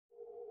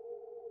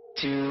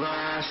till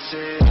I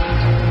say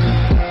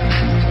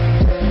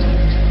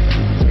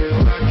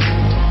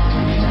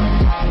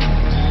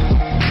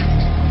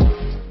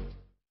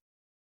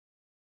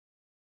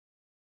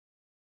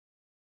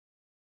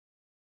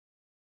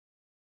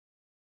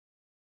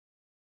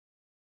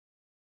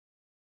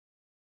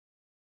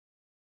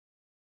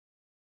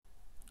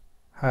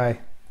Hi,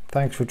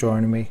 thanks for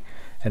joining me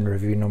in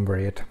review number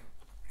 8.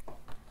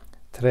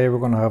 Today we're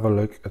going to have a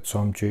look at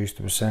some juice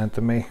that was sent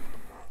to me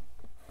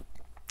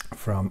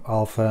from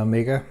Alpha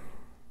Omega.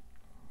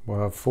 We'll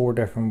have 4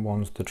 different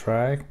ones to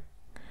try.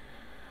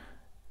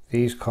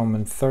 These come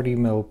in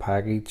 30ml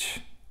package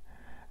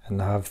and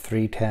they have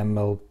 3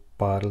 10ml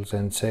bottles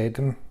inside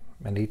them,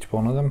 in each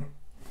one of them,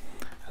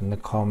 and they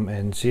come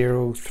in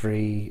 0,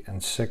 3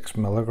 and 6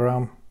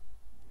 milligram.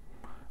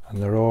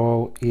 And they're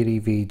all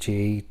 80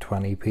 VG,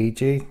 20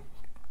 PG.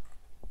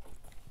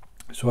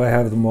 So I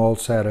have them all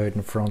set out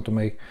in front of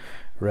me,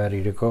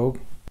 ready to go.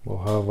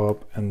 We'll have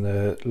up in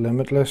the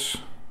Limitless,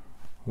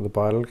 the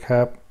bottle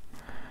cap,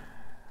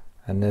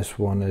 and this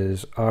one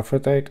is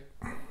Aphrodite.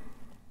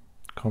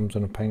 Comes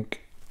in a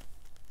pink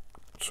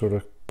sort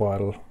of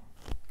bottle,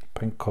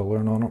 pink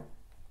colouring on it.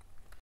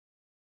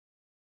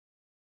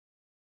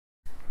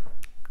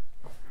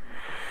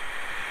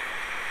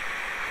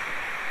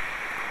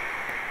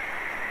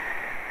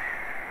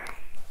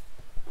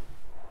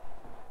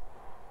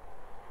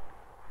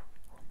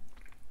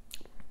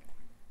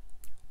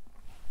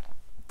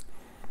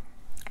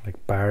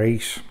 Like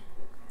berries.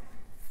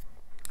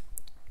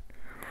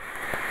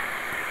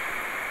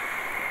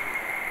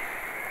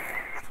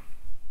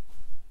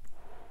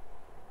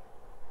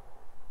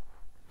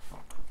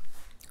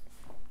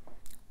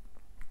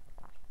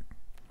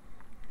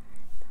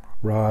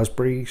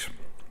 Raspberries.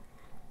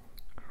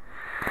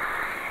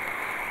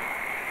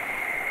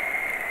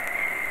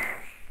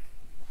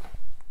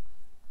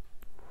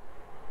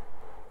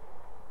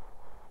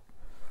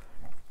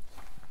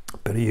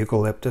 Bit of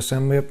eucalyptus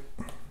in with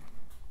it.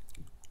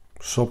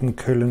 Something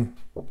cooling.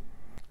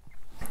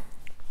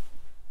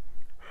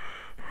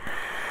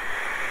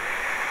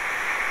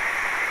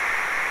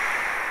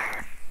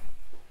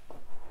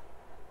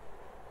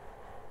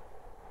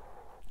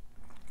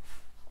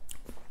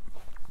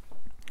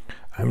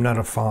 I'm not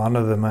a fan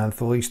of the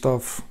mentholy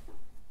stuff,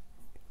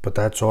 but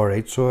that's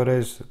alright, so it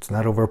is. It's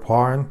not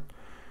overpowering.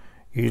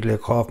 Usually I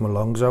cough my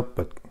lungs up,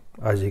 but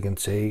as you can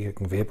see, I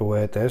can vape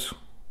away at this.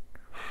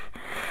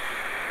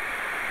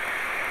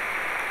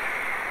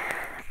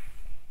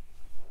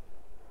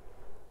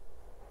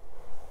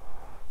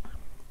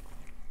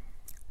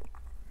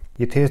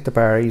 You taste the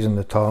berries in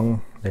the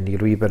tongue, then you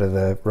get a wee bit of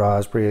the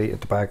raspberry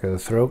at the back of the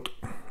throat.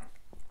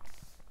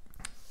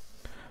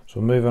 So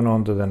moving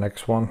on to the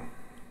next one.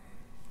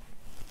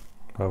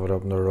 Have it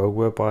up in the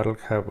Rogue bottle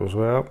cap as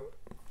well.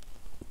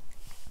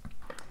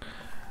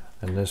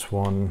 And this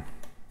one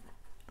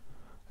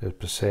is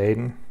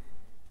Poseidon.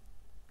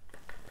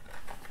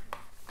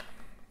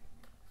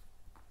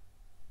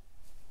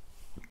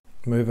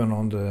 Moving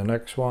on to the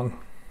next one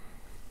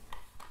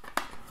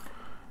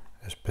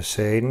is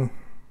Poseidon.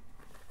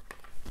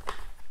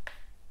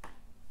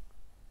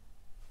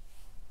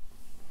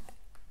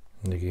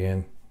 And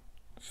again,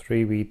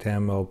 3 wee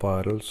 10ml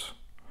bottles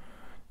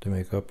to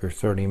make up your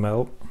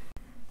 30ml.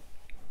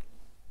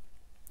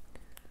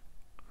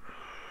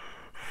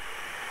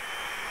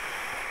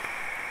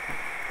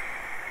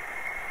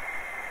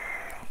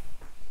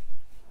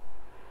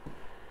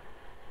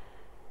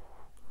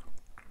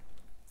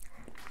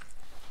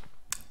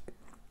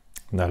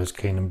 And that is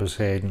Kingdom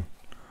Poseidon.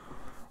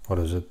 What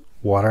is it?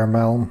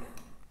 Watermelon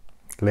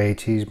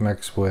Lychees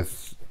mixed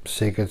with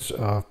secrets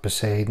of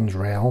Poseidon's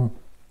realm.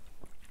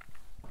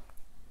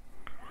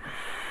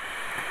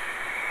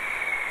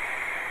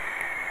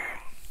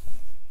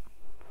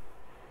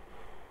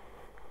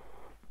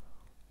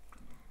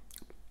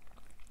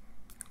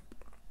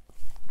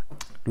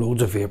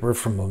 Loads of vapour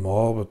from them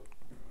all, but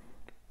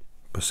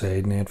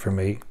Poseidon ain't for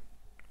me.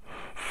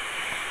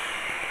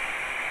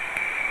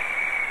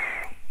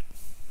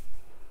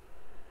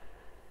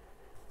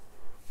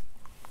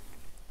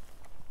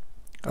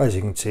 As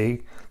you can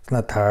see, it's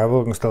not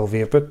terrible, I can still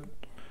vape it,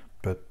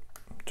 but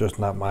just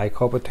not my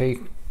cup of tea.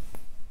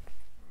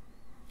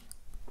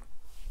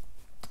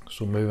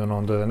 So moving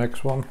on to the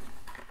next one,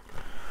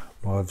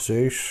 we have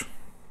Zeus.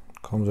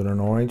 Comes in an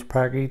orange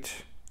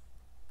package.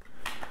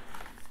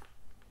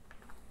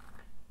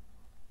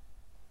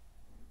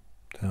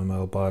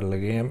 10ml bottle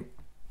again.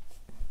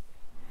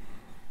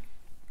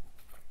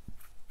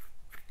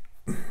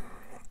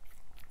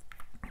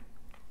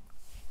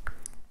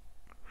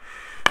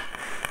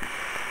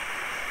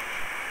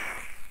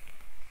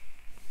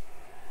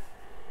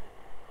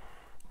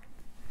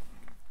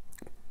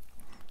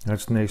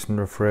 That's nice and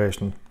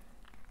refreshing.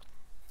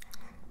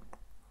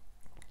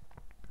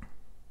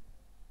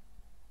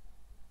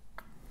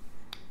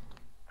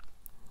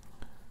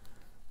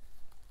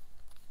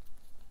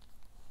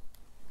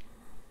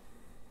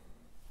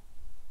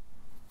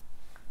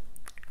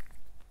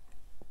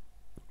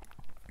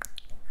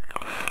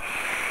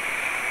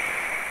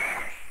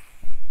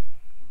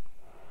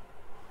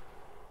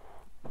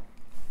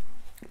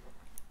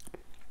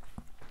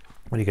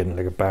 When you're getting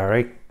like a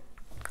berry.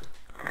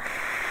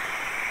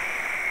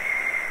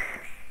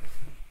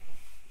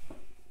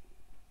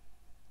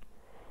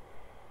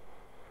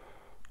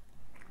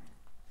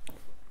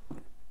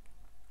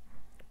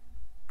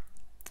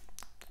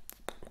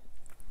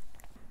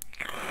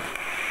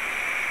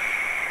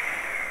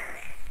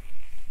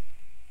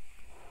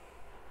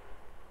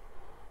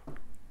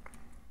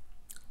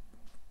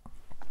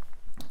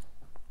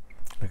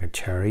 Like a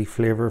cherry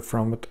flavour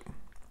from it.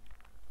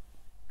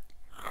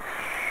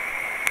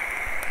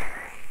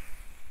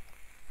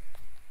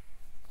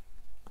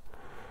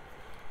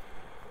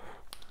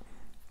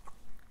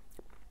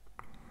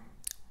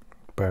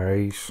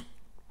 Berries.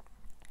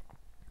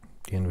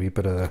 And a wee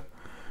bit of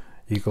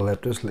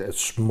eucalyptus, a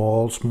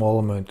small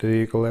amount of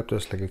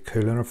eucalyptus, like a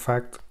cooling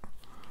effect.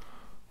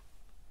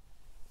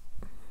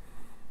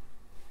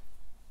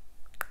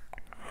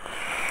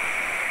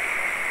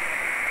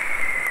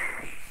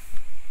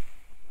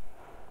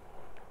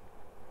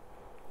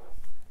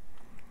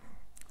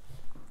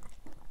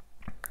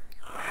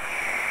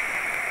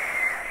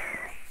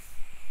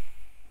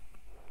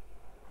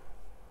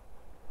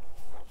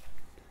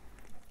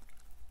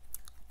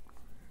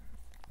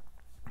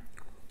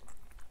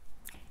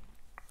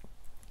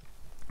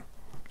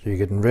 So you're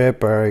getting red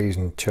berries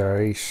and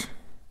cherries,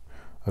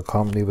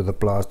 accompanied with a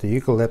blast of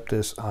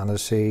eucalyptus,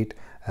 aniseed,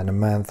 and a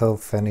menthol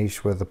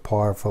finish with a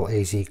powerful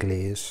Icy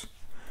Glaze.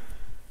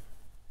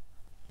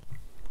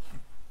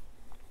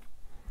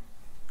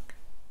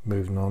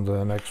 Moving on to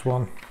the next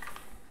one,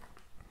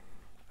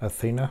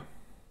 Athena.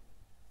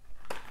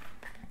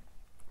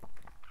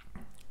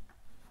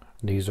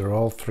 These are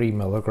all 3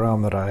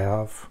 milligram that I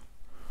have.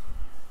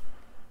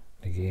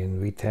 Again,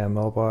 wee 10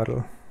 ml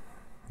bottle.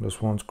 This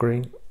one's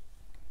green.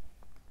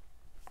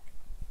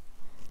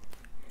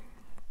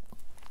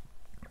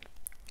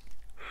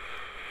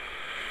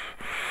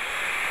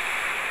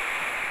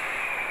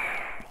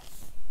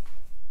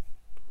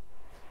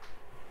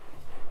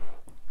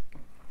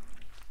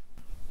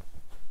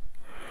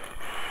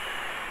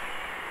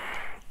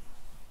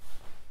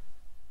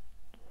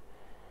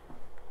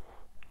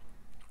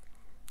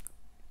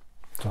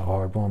 It's a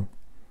hard one.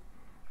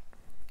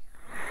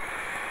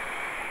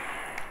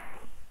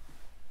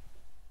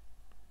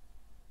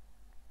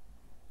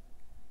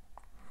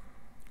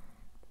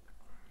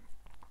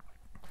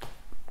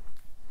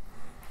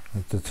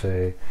 It's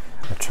a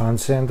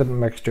transcendent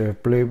mixture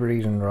of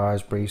blueberries and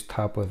raspberries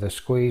topped with a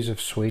squeeze of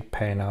sweet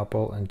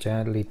pineapple and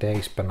gently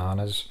diced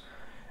bananas,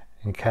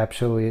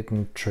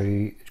 encapsulating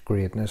true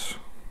greatness.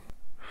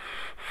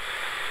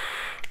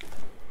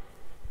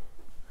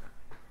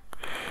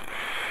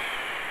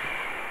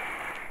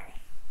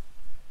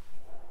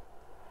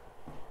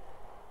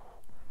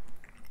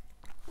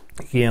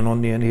 Again,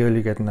 on the inhale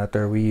you're getting that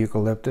there wee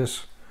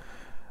eucalyptus.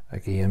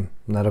 Again,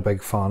 not a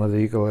big fan of the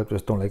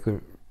eucalyptus, don't like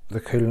the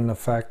cooling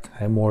effect.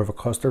 I'm more of a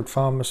custard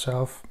fan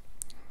myself.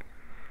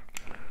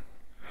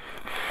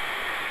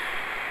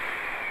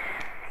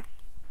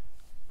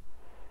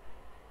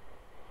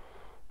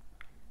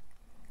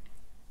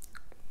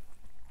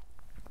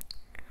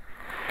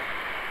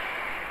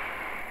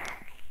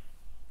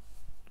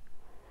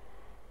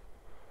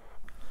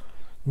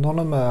 None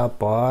of them are that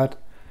bad.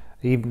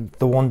 Even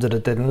the ones that I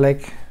didn't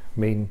like, I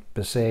mean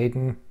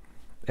Poseidon,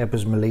 it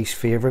was my least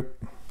favourite.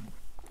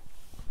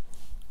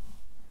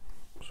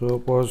 So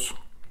it was.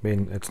 I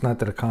mean, it's not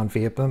that I can't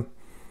vape them,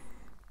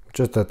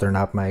 just that they're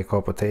not my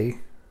cup of tea.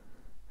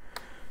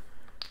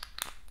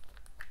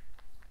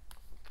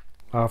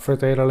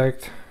 Aphrodite I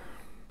liked.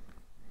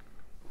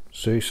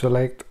 Zeus I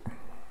liked.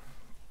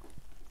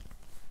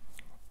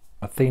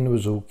 Athena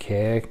was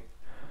okay.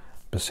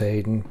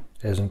 Poseidon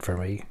isn't for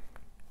me.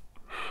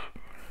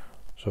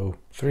 So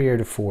 3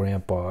 out of 4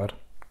 ain't bad.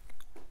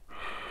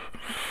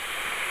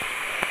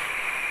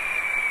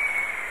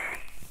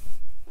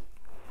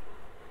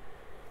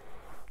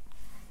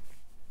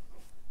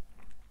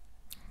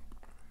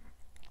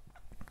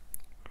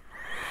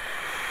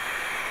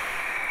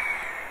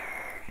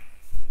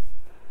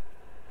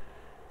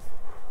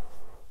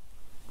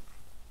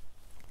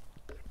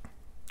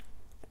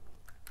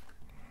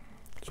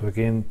 So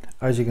again,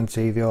 as you can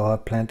see, they all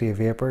have plenty of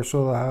vapour,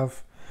 so they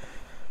have.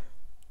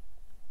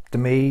 To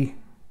me,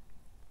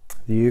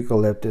 the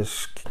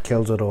eucalyptus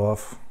kills it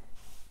off.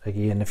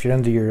 Again, if you're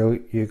into your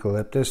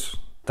eucalyptus,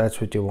 that's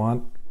what you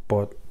want,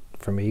 but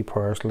for me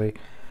personally,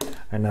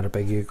 I'm not a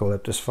big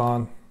eucalyptus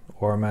fan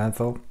or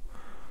menthol.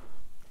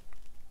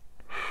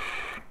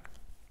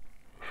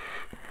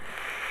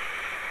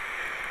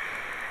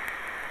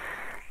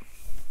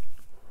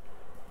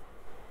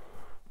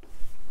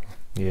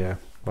 Yeah,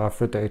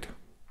 Aphrodite.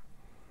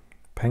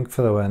 Pink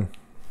for the win.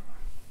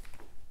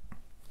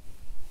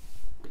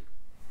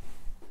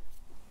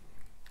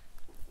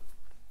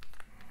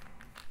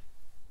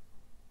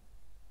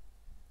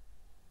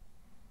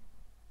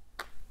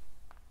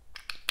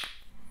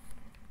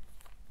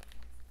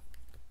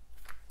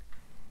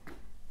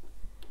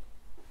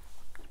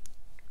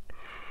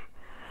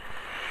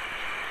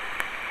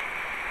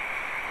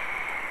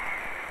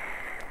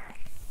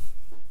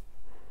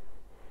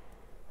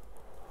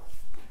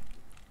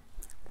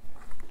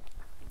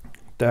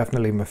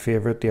 Definitely my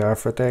favourite, the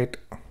Aphrodite.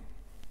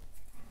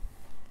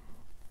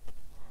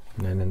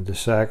 And then in the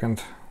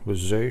second was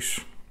Zeus.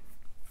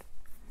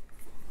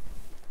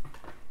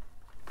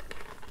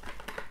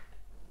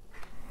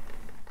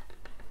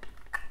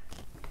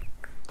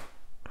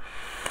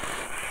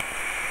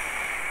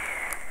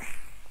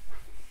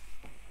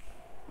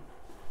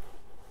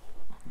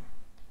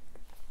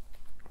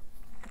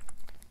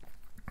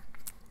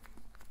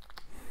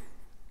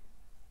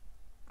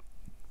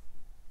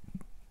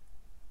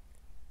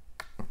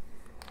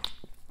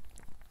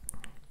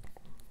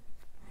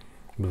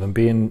 With them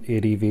being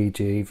 80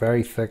 VG,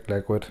 very thick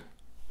liquid,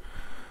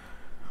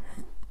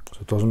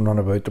 so it doesn't run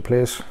about the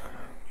place.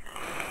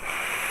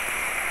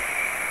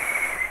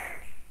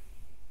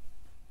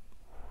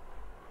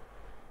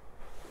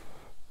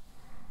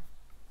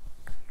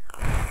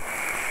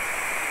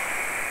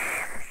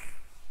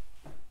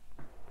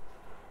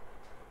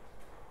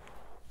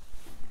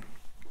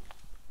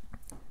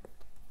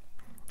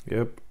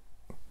 Yep,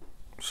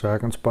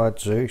 second spot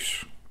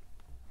Zeus,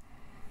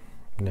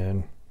 and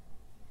then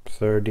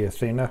third the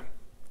Athena.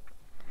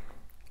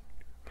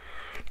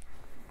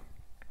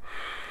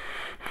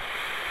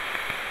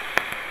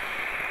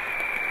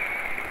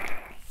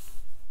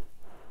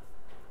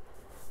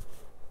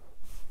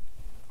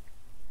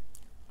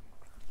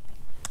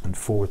 And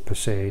fourth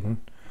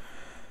Poseidon.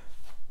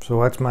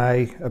 So that's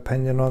my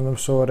opinion on them,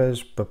 so it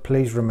is, but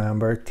please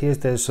remember,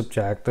 taste is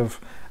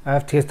subjective.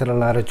 I've tasted a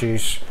lot of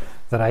juice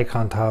that I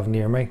can't have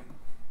near me,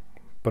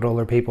 but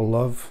other people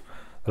love,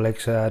 the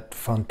likes of that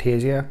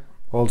Fantasia.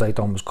 All I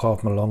done was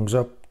cough my lungs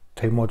up.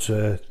 Too much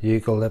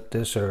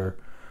eucalyptus or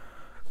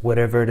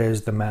whatever it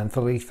is, the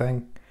mentholy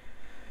thing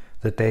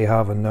that they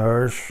have in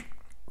theirs.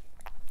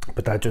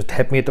 But that just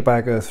hit me at the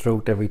back of the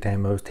throat every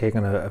time I was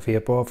taking a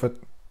vape off it.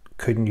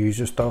 Couldn't use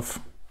the stuff,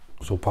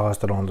 so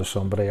passed it on to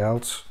somebody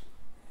else.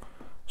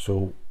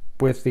 So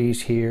with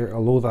these here,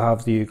 although they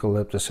have the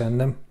eucalyptus in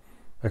them,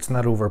 it's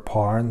not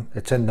overpowering.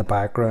 It's in the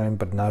background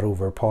but not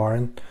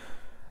overpowering.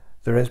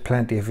 There is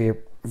plenty of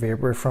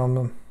vapor from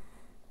them.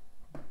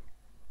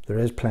 There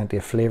is plenty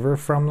of flavour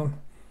from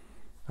them,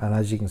 and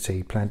as you can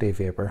see, plenty of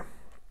vapour.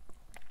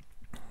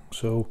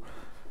 So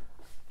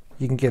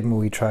you can give them a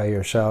wee try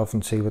yourself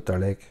and see what they're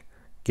like.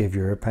 Give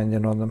your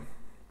opinion on them.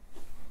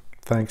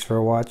 Thanks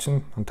for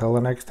watching. Until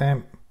the next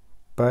time,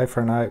 bye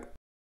for now.